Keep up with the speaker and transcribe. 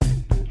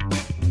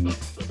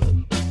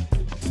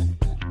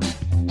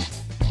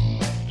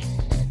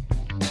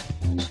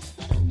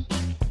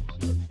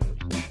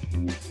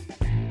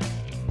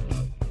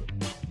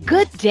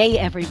Good day,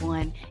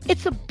 everyone.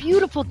 It's a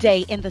beautiful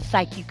day in the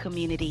PsycU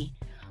community.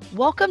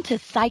 Welcome to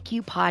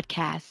PsycU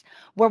Podcast,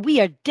 where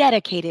we are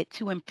dedicated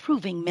to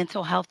improving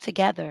mental health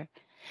together.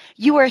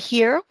 You are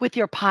here with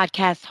your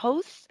podcast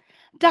hosts,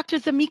 Dr.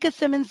 Zamika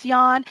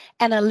Simmons-Yon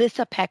and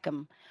Alyssa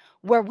Peckham,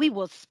 where we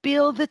will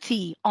spill the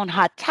tea on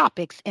hot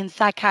topics in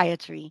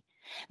psychiatry.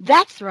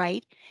 That's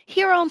right.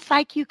 Here on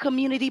PsycU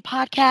Community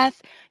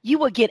Podcast, you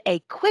will get a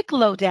quick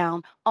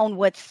lowdown on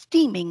what's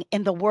steaming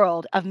in the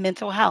world of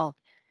mental health.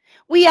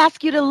 We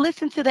ask you to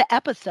listen to the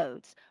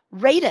episodes,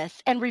 rate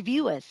us, and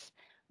review us.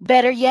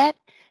 Better yet,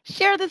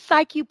 share the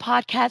PsycU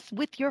podcast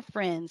with your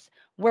friends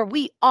where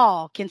we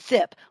all can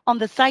sip on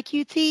the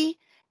PsycU tea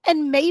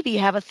and maybe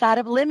have a side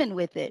of lemon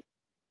with it.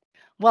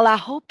 Well, I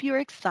hope you're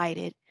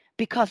excited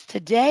because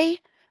today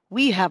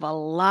we have a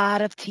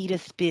lot of tea to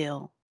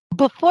spill.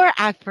 Before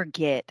I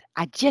forget,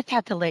 I just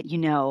have to let you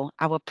know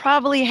I will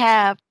probably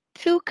have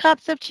 2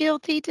 cups of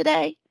chilled tea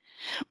today.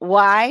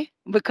 Why?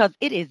 Because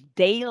it is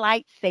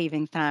daylight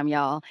savings time,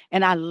 y'all.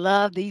 And I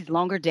love these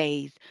longer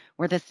days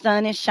where the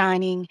sun is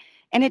shining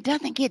and it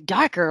doesn't get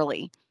dark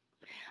early.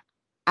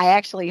 I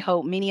actually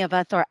hope many of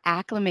us are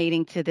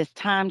acclimating to this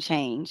time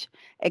change,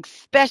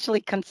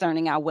 especially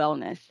concerning our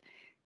wellness.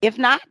 If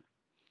not,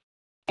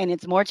 and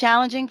it's more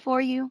challenging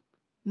for you,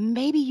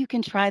 maybe you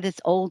can try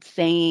this old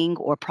saying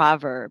or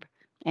proverb.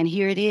 And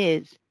here it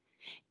is: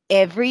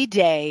 every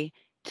day,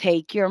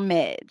 take your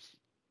meds.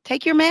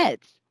 Take your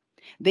meds.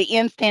 The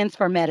M stands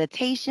for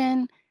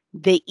meditation,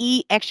 the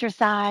E,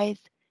 exercise,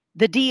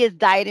 the D is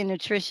diet and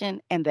nutrition,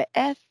 and the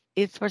S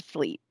is for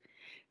sleep.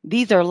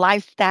 These are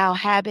lifestyle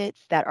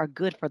habits that are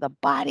good for the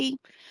body,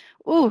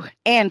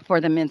 and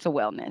for the mental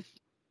wellness.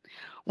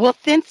 Well,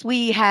 since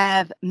we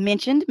have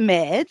mentioned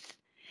meds,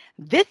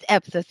 this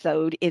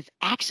episode is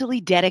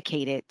actually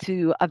dedicated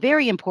to a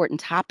very important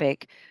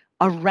topic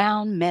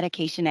around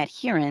medication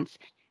adherence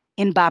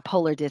in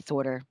bipolar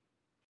disorder.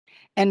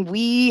 And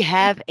we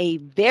have a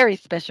very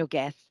special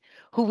guest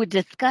who would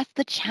discuss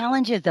the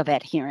challenges of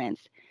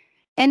adherence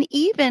and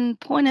even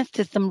point us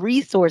to some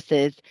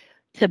resources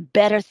to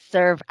better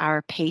serve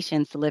our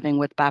patients living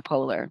with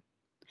bipolar.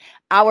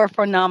 Our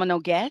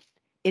phenomenal guest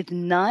is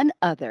none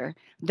other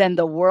than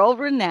the world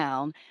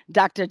renowned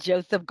Dr.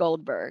 Joseph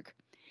Goldberg.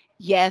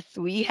 Yes,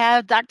 we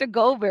have Dr.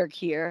 Goldberg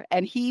here,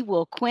 and he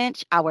will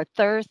quench our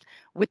thirst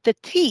with the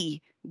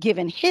tea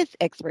given his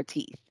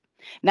expertise.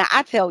 Now,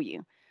 I tell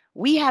you,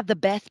 we have the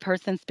best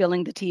person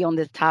spilling the tea on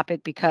this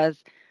topic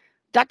because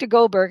Dr.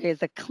 Goldberg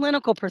is a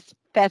clinical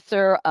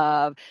professor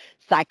of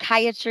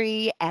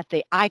psychiatry at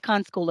the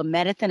Icahn School of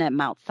Medicine at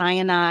Mount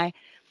Sinai,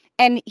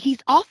 and he's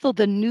also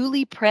the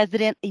newly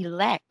president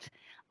elect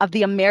of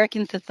the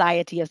American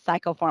Society of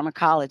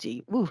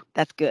Psychopharmacology. Ooh,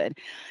 that's good.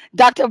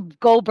 Dr.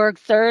 Goldberg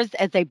serves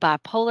as a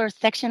bipolar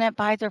section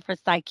advisor for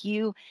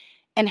PsycU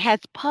and has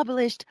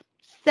published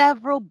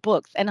several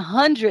books and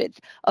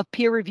hundreds of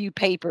peer reviewed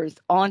papers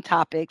on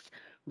topics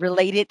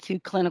related to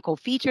clinical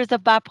features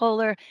of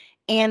bipolar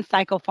and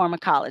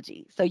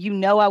psychopharmacology. So, you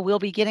know, I will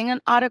be getting an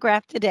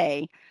autograph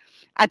today.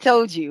 I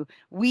told you,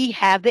 we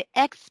have the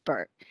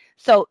expert.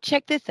 So,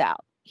 check this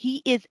out.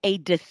 He is a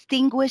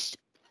distinguished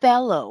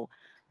fellow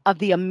of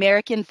the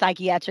American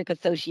Psychiatric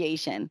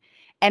Association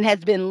and has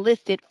been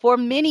listed for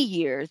many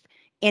years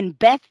in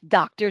Best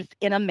Doctors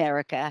in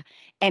America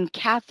and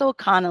Castle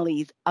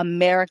Connolly's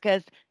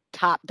America's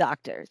Top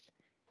Doctors.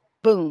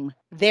 Boom,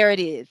 there it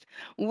is.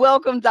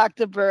 Welcome,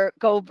 Dr.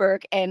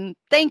 Goldberg, and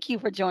thank you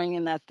for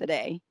joining us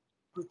today.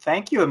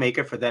 Thank you,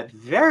 Amika, for that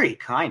very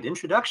kind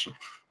introduction.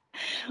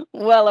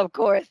 Well, of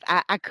course,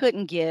 I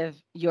couldn't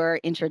give your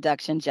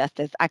introduction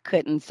justice. I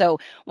couldn't. So,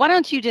 why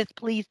don't you just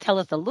please tell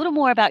us a little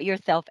more about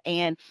yourself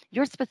and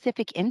your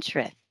specific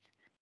interests?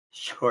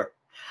 Sure.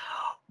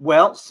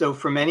 Well, so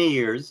for many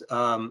years,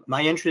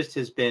 my interest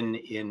has been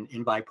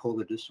in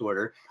bipolar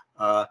disorder.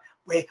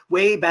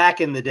 Way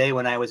back in the day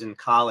when I was in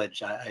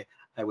college,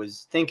 I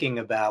was thinking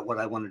about what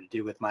I wanted to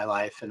do with my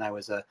life, and I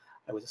was a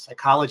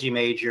psychology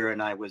major,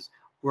 and I was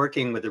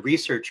working with a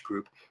research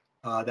group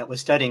that was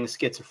studying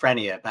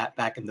schizophrenia.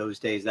 Back in those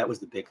days, that was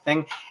the big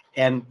thing,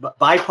 and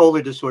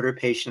bipolar disorder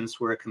patients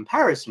were a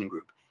comparison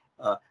group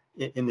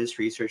in this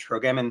research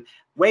program. And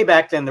way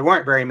back then, there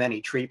weren't very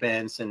many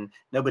treatments, and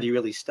nobody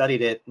really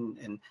studied it,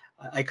 and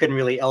I couldn't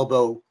really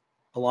elbow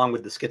along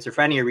with the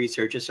schizophrenia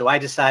researchers. So I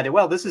decided,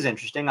 well, this is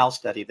interesting. I'll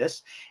study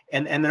this.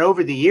 And then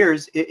over the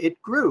years,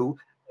 it grew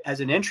as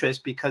an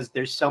interest because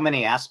there's so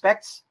many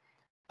aspects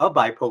of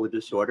bipolar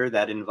disorder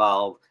that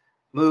involve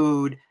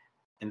mood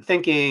and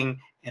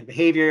thinking and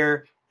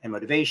behavior and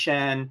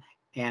motivation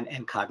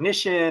and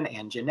cognition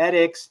and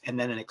genetics, and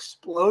then an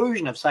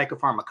explosion of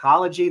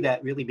psychopharmacology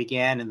that really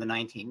began in the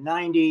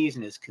 1990s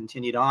and has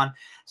continued on.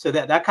 So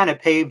that kind of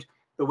paved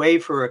the way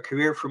for a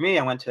career for me.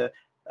 I went to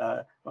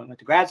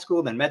grad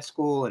school, then med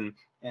school, and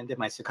did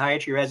my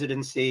psychiatry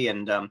residency,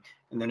 and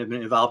then have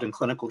been involved in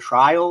clinical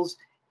trials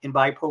in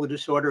bipolar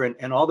disorder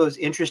and all those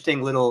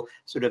interesting little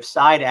sort of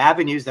side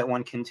avenues that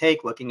one can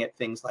take, looking at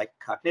things like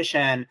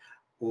cognition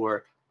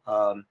or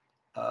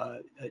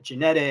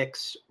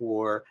genetics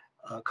or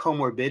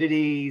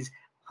comorbidities,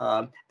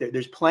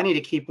 There's plenty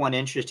to keep one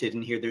interested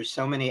in here. There's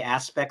so many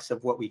aspects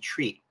of what we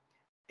treat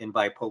in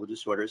bipolar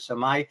disorder. So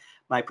my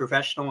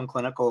professional and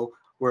clinical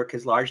work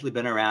has largely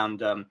been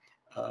around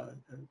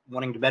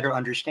wanting to better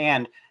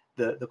understand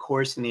the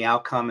course and the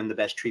outcome and the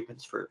best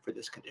treatments for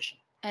this condition.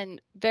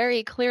 And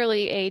very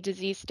clearly a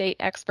disease state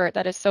expert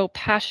that is so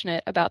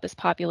passionate about this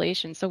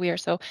population. So we are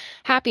so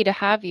happy to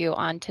have you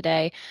on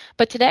today.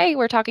 But today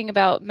we're talking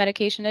about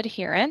medication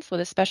adherence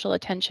with a special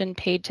attention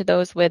paid to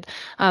those with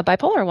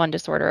bipolar 1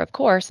 disorder, of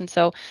course. And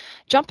so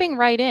jumping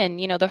right in,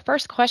 the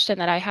first question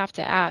that I have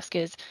to ask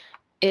is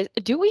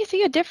do we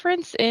see a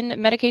difference in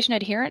medication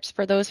adherence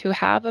for those who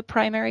have a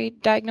primary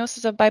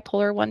diagnosis of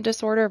bipolar 1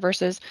 disorder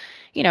versus,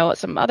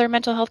 some other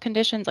mental health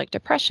conditions like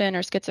depression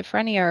or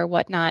schizophrenia or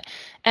whatnot?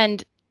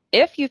 And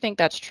if you think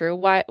that's true,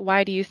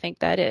 why do you think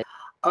that is?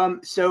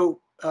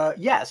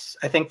 Yes,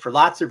 I think for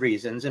lots of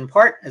reasons. In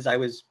part, as I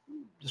was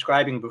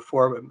describing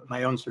before,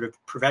 my own sort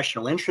of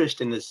professional interest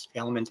in this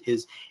element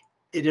is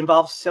it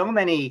involves so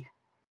many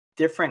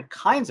different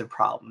kinds of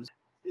problems.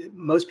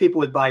 Most people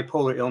with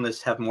bipolar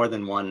illness have more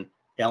than one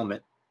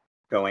ailment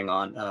going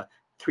on.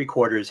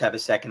 3/4 have a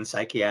second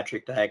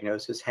psychiatric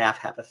diagnosis, half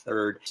have a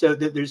third. So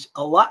there's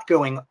a lot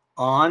going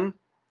on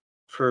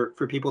for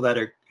people that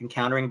are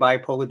encountering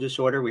bipolar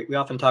disorder. We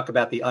often talk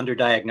about the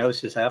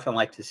underdiagnosis. I often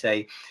like to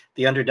say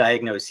the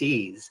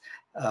underdiagnoses,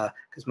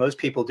 because most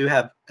people do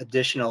have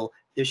additional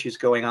issues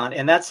going on.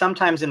 And that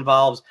sometimes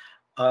involves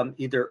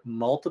either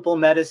multiple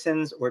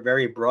medicines or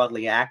very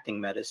broadly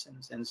acting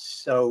medicines. And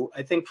so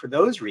I think for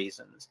those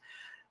reasons,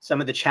 some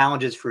of the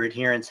challenges for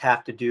adherence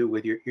have to do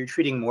with you're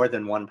treating more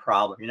than one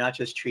problem. You're not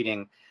just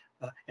treating,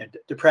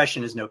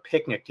 depression is no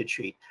picnic to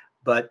treat,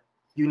 but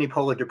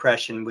unipolar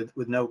depression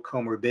with no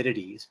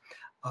comorbidities,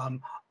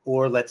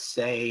 or let's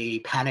say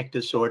panic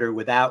disorder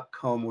without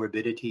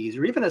comorbidities,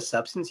 or even a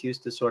substance use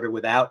disorder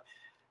without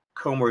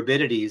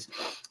comorbidities,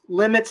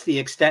 limits the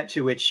extent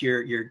to which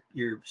you're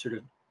sort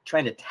of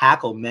trying to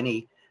tackle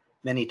many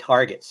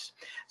targets.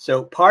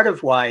 So part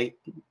of why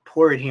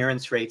poor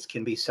adherence rates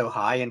can be so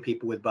high in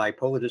people with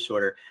bipolar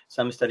disorder,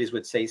 some studies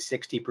would say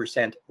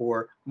 60%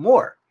 or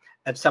more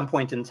at some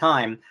point in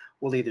time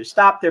will either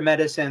stop their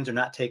medicines or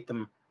not take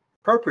them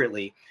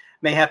appropriately,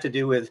 may have to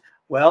do with,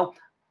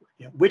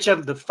 which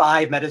of the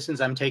 5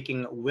 medicines I'm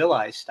taking will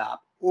I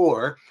stop?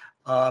 Or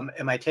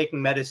am I taking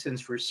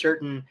medicines for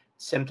certain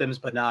symptoms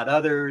but not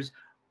others?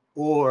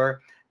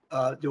 Or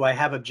do I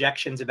have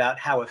objections about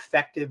how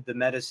effective the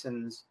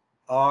medicines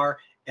are?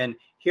 And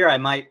here I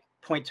might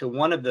point to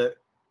one of the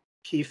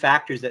key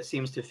factors that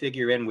seems to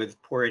figure in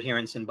with poor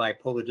adherence in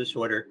bipolar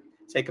disorder,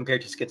 say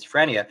compared to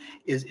schizophrenia,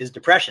 is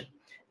depression.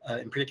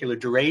 In particular,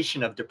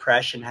 duration of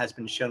depression has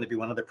been shown to be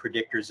one of the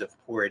predictors of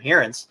poor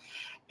adherence.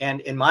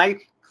 And in my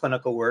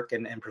clinical work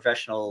and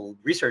professional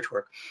research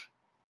work,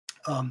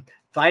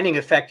 finding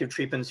effective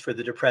treatments for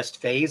the depressed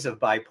phase of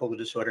bipolar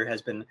disorder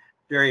has been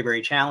very,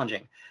 very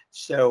challenging.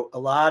 So a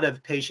lot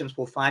of patients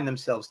will find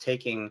themselves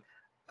taking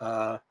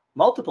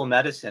multiple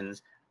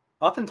medicines,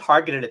 often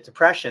targeted at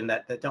depression,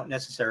 that don't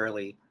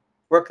necessarily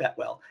work that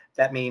well.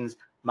 That means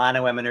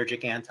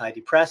monoaminergic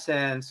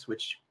antidepressants,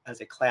 which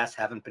as a class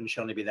haven't been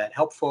shown to be that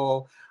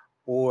helpful,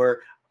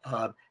 or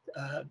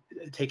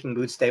taking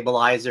mood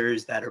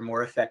stabilizers that are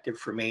more effective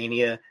for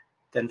mania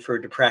than for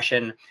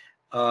depression.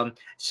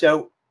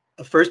 So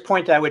the first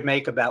point I would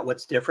make about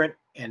what's different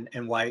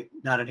and why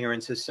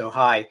non-adherence is so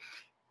high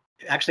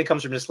actually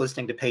comes from just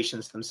listening to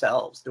patients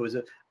themselves. There was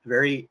a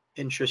very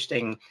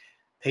interesting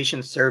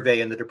patient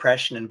survey in the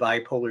Depression and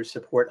Bipolar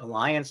Support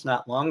Alliance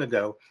not long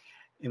ago,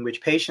 in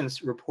which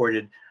patients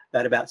reported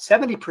that about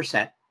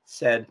 70%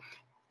 said,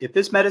 if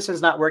this medicine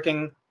is not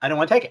working, I don't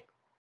want to take it.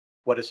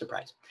 What a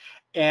surprise.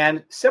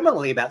 And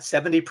similarly, about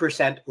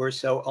 70% or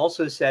so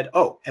also said,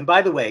 oh, and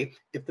by the way,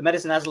 if the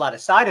medicine has a lot of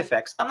side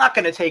effects, I'm not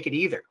going to take it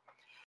either.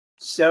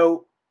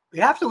 So we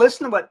have to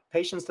listen to what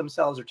patients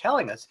themselves are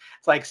telling us.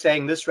 It's like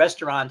saying this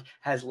restaurant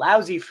has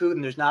lousy food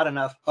and there's not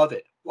enough of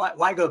it.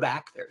 Why go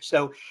back there?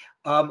 So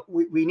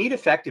we need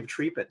effective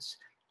treatments.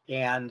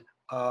 And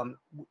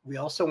we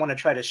also want to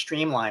try to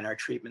streamline our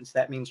treatments.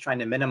 That means trying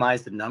to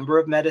minimize the number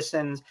of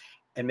medicines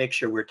and make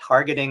sure we're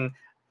targeting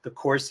the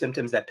core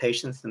symptoms that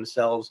patients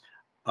themselves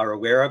are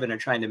aware of and are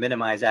trying to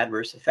minimize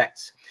adverse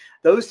effects.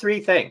 Those 3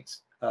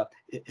 things,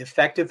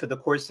 effective for the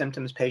core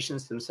symptoms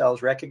patients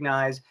themselves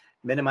recognize,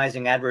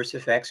 minimizing adverse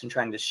effects, and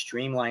trying to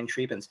streamline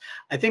treatments,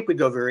 I think we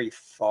go very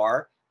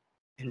far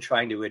in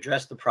trying to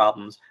address the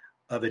problems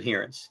of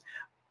adherence.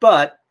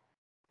 But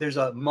there's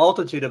a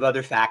multitude of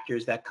other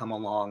factors that come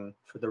along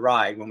for the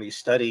ride when we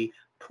study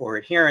poor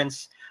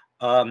adherence.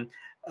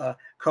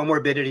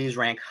 Comorbidities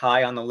rank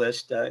high on the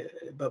list,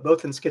 but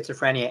both in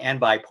schizophrenia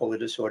and bipolar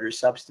disorder,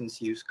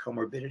 substance use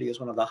comorbidity is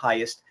one of the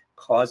highest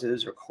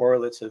causes or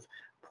correlates of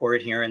poor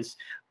adherence.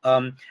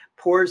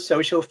 Poor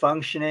social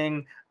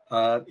functioning,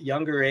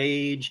 younger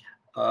age,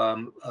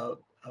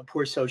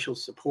 poor social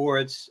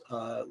supports,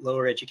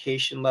 lower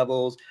education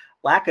levels,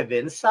 lack of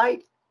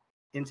insight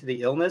into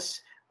the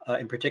illness,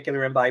 in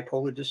particular in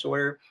bipolar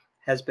disorder,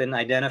 has been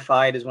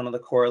identified as one of the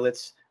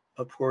correlates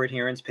of poor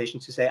adherence,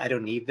 patients who say, I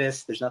don't need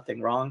this, there's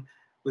nothing wrong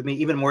with me,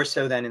 even more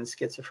so than in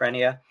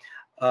schizophrenia.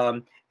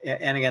 And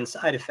again,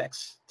 side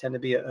effects tend to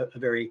be a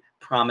very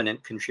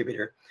prominent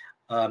contributor.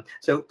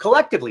 So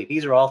collectively,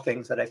 these are all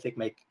things that I think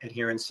make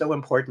adherence so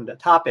important a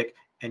topic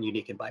and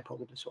unique in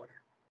bipolar disorder.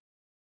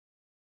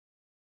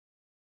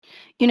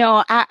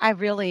 I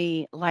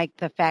really like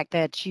the fact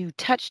that you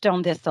touched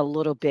on this a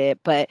little bit,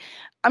 but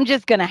I'm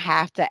just going to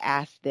have to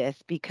ask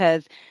this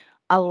because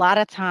a lot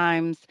of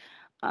times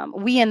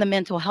we in the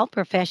mental health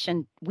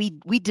profession, we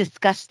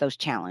discuss those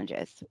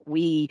challenges.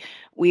 We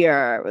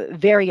are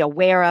very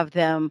aware of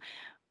them,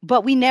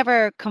 but we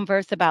never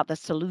converse about the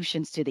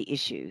solutions to the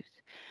issues,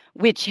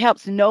 which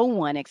helps no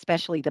one,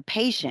 especially the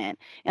patient.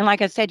 And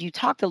like I said, you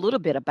talked a little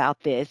bit about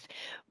this,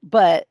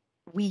 but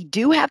we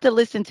do have to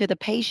listen to the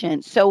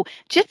patient. So,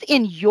 just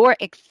in your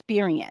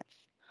experience,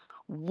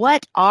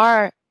 what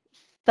are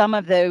some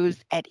of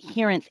those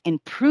adherence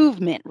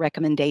improvement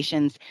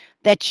recommendations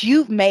that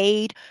you've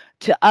made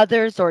to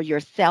others or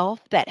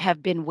yourself that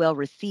have been well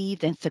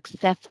received and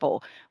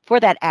successful for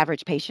that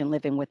average patient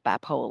living with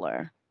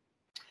bipolar?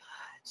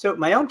 So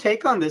my own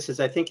take on this is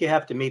I think you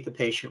have to meet the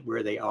patient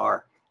where they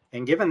are.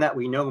 And given that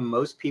we know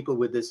most people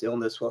with this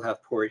illness will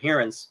have poor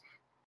adherence,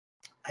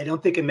 I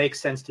don't think it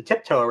makes sense to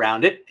tiptoe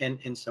around it.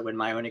 And so in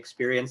my own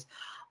experience,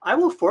 I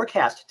will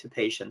forecast to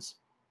patients,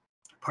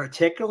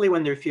 particularly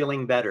when they're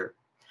feeling better,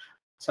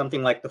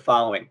 something like the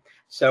following.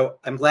 So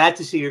I'm glad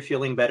to see you're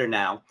feeling better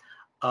now.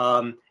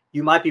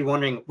 You might be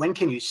wondering, when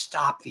can you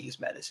stop these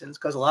medicines?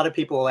 Because a lot of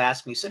people will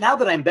ask me, so now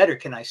that I'm better,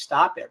 can I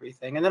stop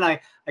everything? And then I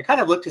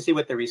kind of look to see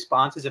what the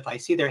response is. If I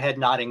see their head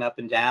nodding up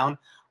and down,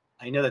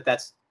 I know that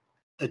that's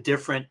a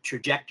different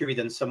trajectory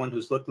than someone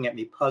who's looking at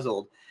me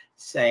puzzled,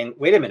 saying,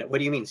 wait a minute, what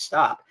do you mean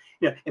stop?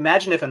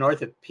 Imagine if an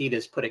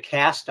orthopedist put a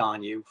cast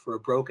on you for a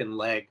broken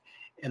leg,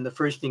 and the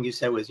first thing you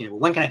said was, well,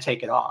 when can I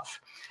take it off?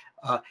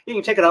 You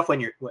can take it off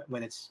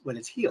when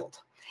it's healed.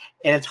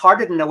 And it's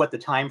harder to know what the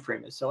time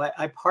frame is. So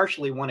I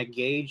partially want to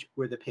gauge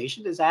where the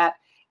patient is at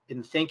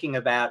in thinking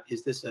about,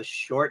 is this a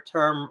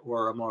short-term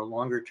or a more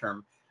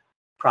longer-term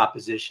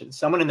proposition?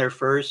 Someone in their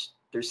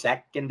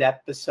second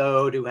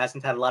episode who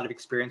hasn't had a lot of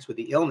experience with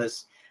the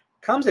illness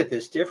comes at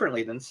this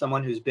differently than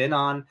someone who's been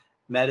on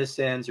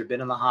medicines or been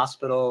in the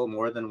hospital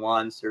more than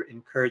once or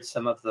incurred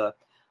some of the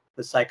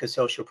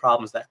psychosocial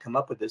problems that come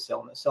up with this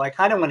illness. So I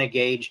kind of want to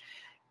gauge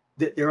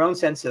their own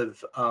sense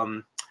of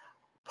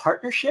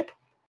partnership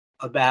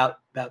about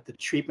the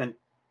treatment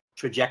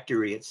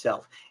trajectory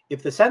itself.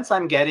 If the sense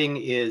I'm getting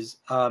is,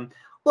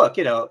 look,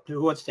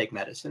 who wants to take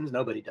medicines?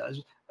 Nobody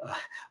does.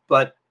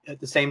 But at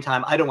the same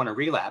time, I don't want to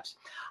relapse.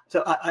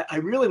 So I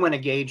really want to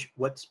gauge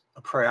what's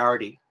a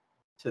priority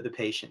to the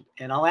patient.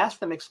 And I'll ask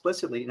them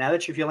explicitly, now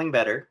that you're feeling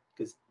better,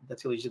 because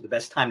that's usually the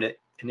best time to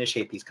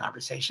initiate these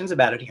conversations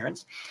about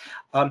adherence,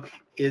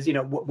 is,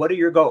 what are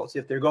your goals?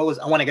 If their goal is,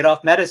 I want to get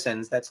off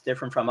medicines, that's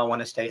different from I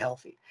want to stay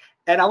healthy.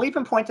 And I'll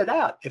even point it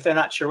out. If they're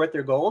not sure what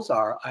their goals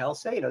are, I'll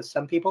say,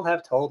 some people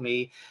have told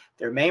me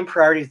their main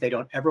priorities, they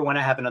don't ever want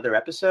to have another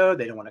episode.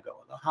 They don't want to go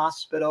to the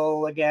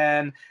hospital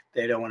again.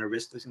 They don't want to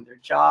risk losing their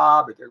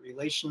job or their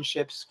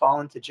relationships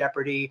fall into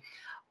jeopardy.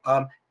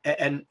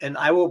 And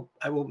I will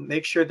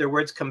make sure their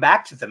words come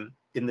back to them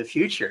in the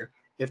future.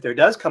 If there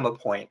does come a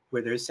point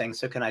where they're saying,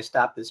 so can I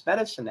stop this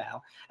medicine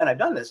now? And I've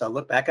done this. I'll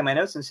look back at my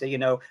notes and say,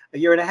 a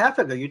year and a half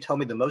ago, you told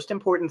me the most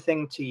important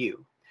thing to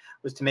you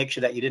was to make sure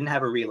that you didn't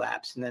have a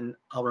relapse. And then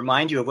I'll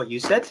remind you of what you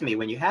said to me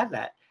when you had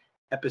that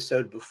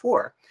episode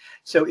before.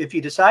 So if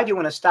you decide you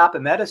want to stop a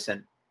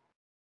medicine,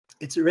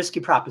 it's a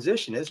risky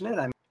proposition, isn't it?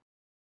 I'm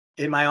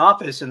in my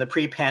office in the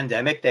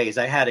pre-pandemic days,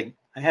 I had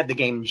the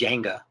game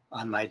Jenga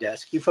on my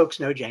desk. You folks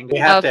know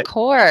Jenga. Of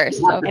course.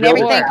 And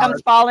everything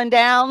comes falling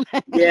down.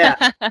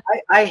 Yeah.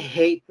 I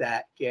hate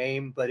that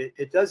game, but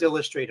it does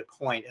illustrate a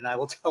point. And I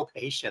will tell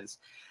patients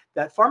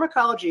that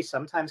pharmacology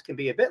sometimes can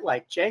be a bit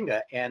like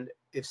Jenga. And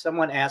if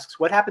someone asks,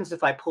 what happens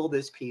if I pull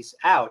this piece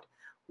out?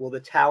 Will the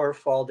tower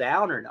fall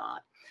down or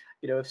not?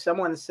 If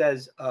someone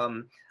says,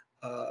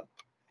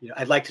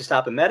 I'd like to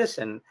stop a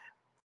medicine,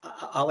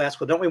 I'll ask,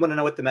 well, don't we want to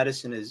know what the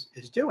medicine is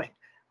doing?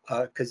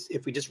 Because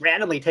if we just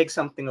randomly take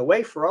something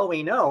away, for all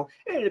we know,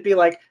 it'd be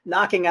like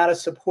knocking out a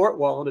support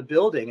wall in a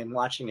building and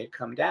watching it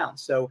come down.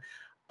 So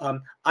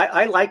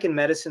I liken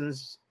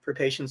medicines for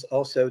patients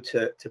also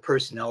to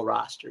personnel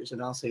rosters.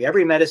 And I'll say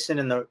every medicine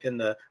in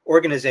the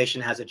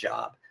organization has a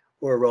job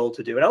or a role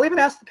to do. And I'll even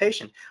ask the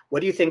patient, what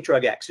do you think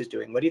drug X is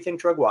doing? What do you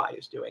think drug Y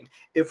is doing?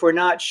 If we're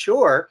not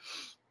sure,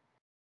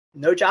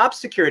 no job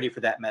security for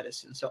that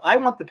medicine. So I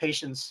want the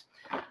patients,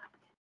 I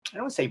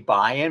don't want to say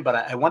buy-in, but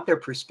I want their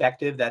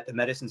perspective that the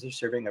medicines are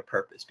serving a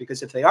purpose.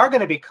 Because if they are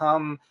going to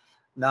become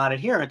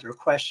non-adherent or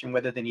question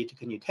whether they need to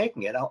continue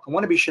taking it, I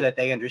want to be sure that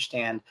they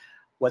understand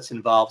what's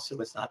involved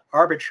so it's not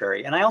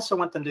arbitrary. And I also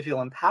want them to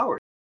feel empowered.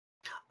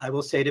 I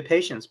will say to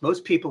patients,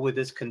 most people with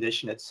this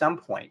condition at some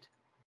point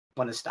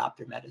want to stop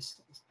their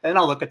medicines. And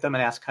I'll look at them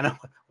and ask kind of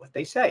what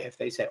they say. If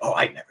they say, oh,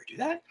 I'd never do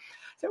that, I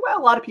say, well,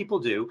 a lot of people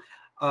do,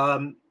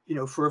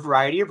 for a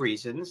variety of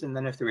reasons. And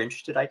then if they're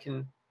interested, I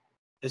can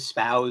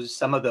espouse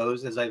some of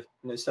those, as I've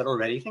said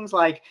already. Things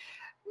like,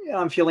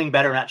 I'm feeling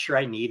better, not sure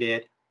I need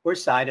it, or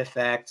side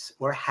effects,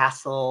 or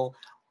hassle,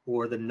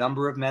 or the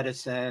number of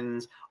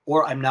medicines,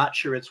 or I'm not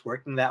sure it's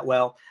working that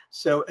well.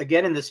 So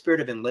again, in the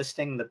spirit of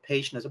enlisting the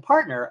patient as a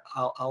partner,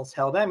 I'll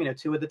tell them,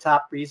 two of the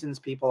top reasons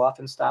people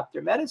often stop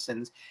their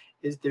medicines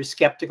is they're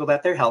skeptical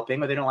that they're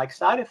helping, or they don't like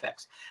side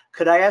effects.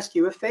 Could I ask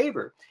you a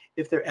favor?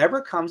 If there ever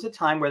comes a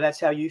time where that's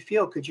how you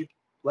feel, could you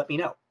let me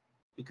know?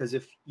 Because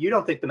if you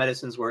don't think the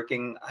medicine's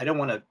working, I don't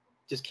want to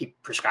just keep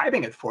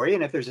prescribing it for you.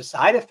 And if there's a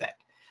side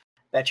effect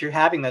that you're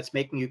having that's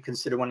making you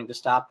consider wanting to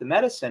stop the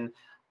medicine,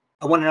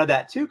 I want to know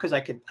that too, because I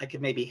could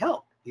maybe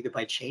help, either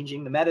by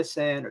changing the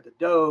medicine or the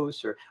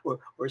dose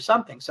or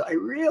something. So I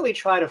really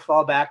try to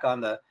fall back on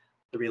the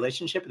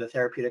relationship of the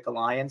therapeutic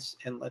alliance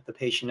and let the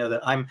patient know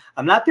that I'm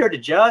not there to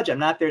judge. I'm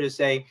not there to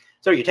say,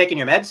 so you're taking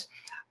your meds?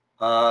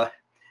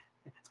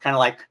 It's kind of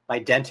like my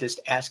dentist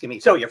asking me,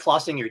 so you're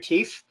flossing your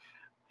teeth?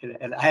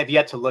 And I have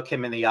yet to look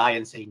him in the eye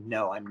and say,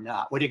 no, I'm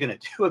not. What are you going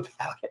to do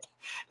about it?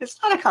 It's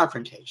not a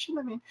confrontation.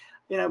 I mean,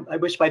 I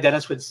wish my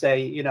dentist would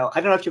say, I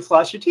don't know if you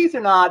floss your teeth or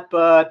not,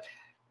 but,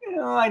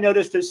 I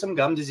noticed there's some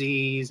gum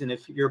disease. And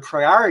if your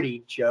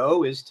priority,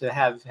 Joe, is to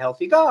have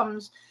healthy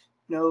gums,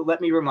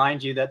 let me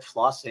remind you that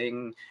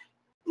flossing,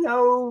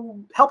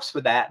 helps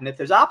with that. And if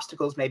there's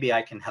obstacles, maybe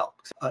I can help.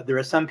 There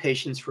are some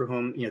patients for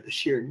whom, the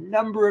sheer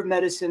number of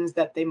medicines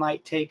that they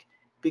might take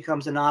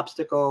becomes an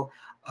obstacle.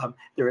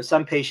 There are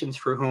some patients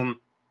for whom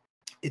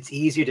it's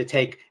easier to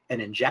take an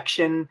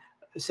injection,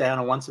 say on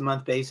a once a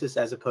month basis,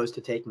 as opposed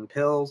to taking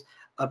pills.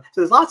 So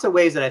there's lots of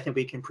ways that I think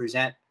we can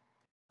present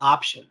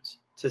options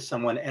to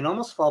someone and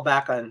almost fall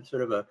back on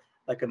sort of a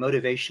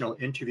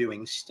motivational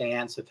interviewing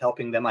stance of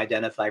helping them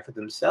identify for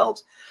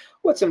themselves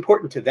what's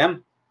important to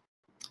them.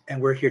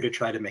 And we're here to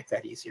try to make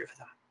that easier for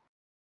them.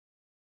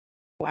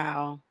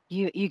 Wow.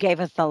 You gave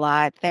us a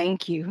lot.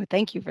 Thank you.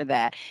 Thank you for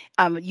that.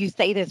 You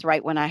say this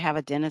right when I have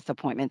a dentist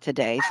appointment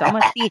today. So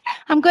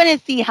I'm going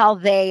to see how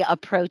they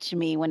approach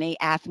me when they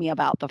ask me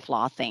about the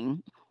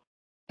flossing.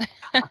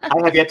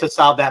 I have yet to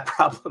solve that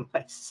problem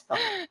myself.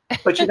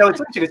 But it's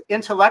interesting because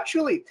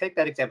intellectually, take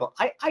that example.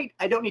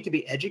 I don't need to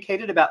be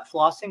educated about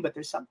flossing, but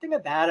there's something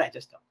about it. I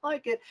just don't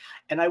like it.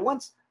 And I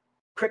once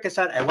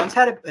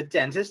had a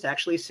dentist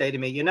actually say to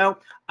me,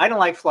 I don't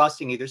like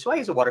flossing either, so I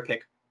use a water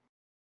pick.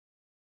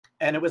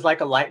 And it was like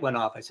a light went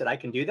off. I said, I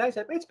can do that. I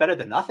said, it's better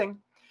than nothing.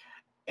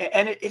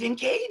 And it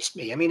engaged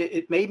me. I mean,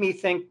 it made me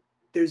think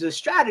there's a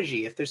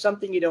strategy. If there's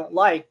something you don't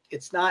like,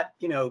 it's not,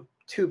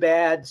 too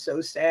bad, so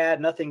sad,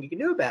 nothing you can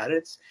do about it.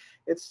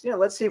 It's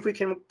let's see if we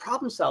can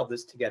problem solve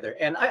this together.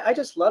 And I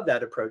just love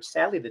that approach.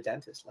 Sadly, the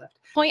dentist left.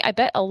 Point, I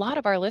bet a lot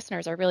of our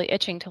listeners are really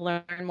itching to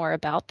learn more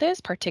about this,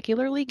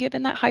 particularly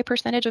given that high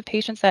percentage of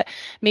patients that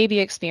may be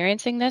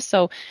experiencing this.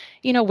 So,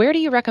 where do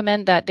you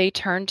recommend that they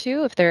turn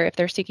to if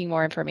they're seeking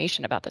more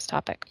information about this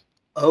topic?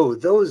 Oh,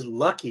 those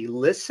lucky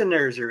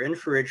listeners are in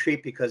for a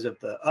treat because of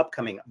the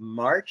upcoming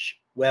March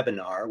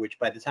webinar, which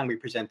by the time we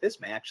present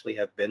this may actually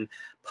have been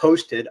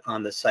posted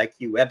on the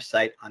PsycU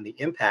website on the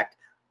impact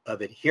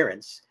of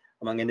adherence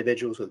among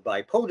individuals with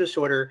bipolar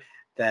disorder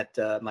that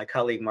my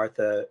colleague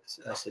Martha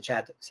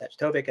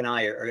Sachtovic and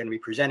I are going to be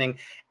presenting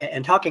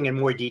and talking in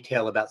more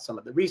detail about some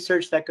of the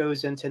research that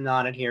goes into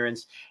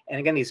non-adherence. And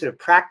again, these sort of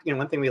practical,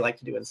 one thing we like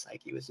to do in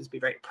PsycU is just be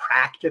very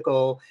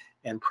practical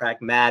and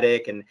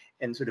pragmatic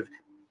and sort of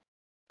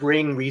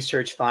bring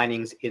research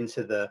findings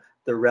into the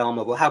realm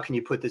of, well, how can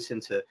you put this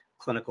into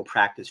clinical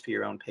practice for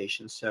your own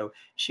patients? So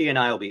she and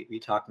I will be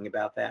talking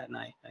about that. And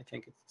I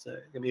think it's going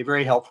to be a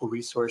very helpful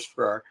resource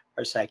for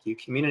our PsycU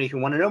community who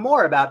want to know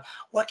more about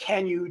what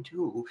can you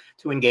do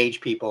to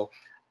engage people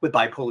with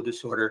bipolar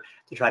disorder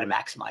to try to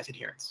maximize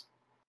adherence.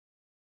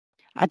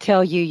 I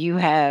tell you, you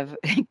have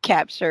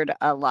captured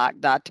a lot,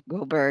 Dr.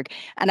 Goldberg.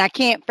 And I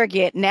can't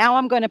forget, now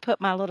I'm going to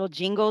put my little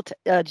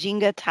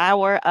Jenga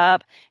tower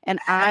up, and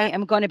I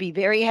am going to be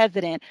very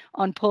hesitant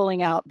on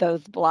pulling out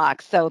those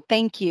blocks. So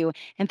thank you.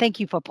 And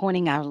thank you for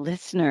pointing our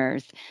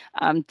listeners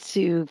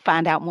to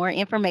find out more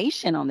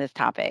information on this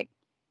topic.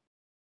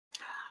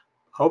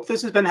 Hope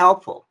this has been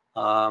helpful.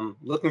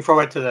 Looking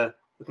forward to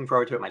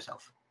it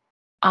myself.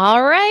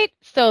 All right.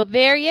 So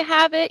there you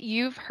have it.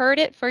 You've heard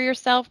it for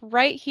yourself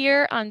right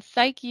here on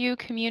PsycU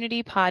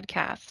Community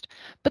Podcast.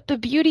 But the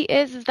beauty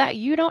is that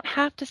you don't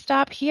have to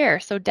stop here.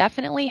 So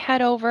definitely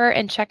head over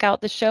and check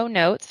out the show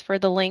notes for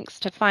the links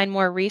to find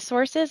more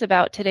resources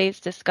about today's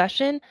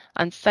discussion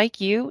on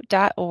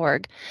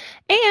psychu.org.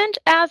 And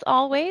as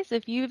always,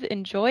 if you've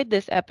enjoyed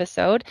this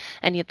episode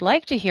and you'd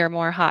like to hear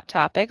more hot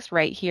topics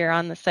right here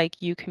on the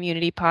PsycU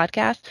Community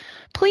Podcast,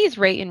 please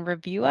rate and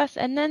review us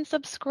and then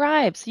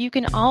subscribe so you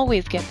can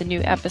always get the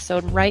new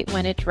episode right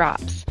when it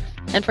drops.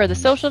 And for the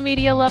social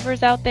media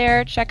lovers out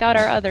there, check out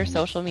our other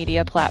social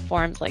media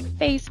platforms like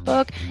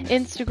Facebook,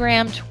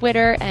 Instagram,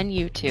 Twitter, and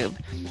YouTube.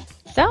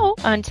 So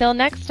until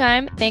next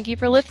time, thank you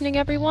for listening,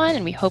 everyone,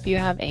 and we hope you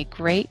have a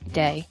great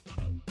day.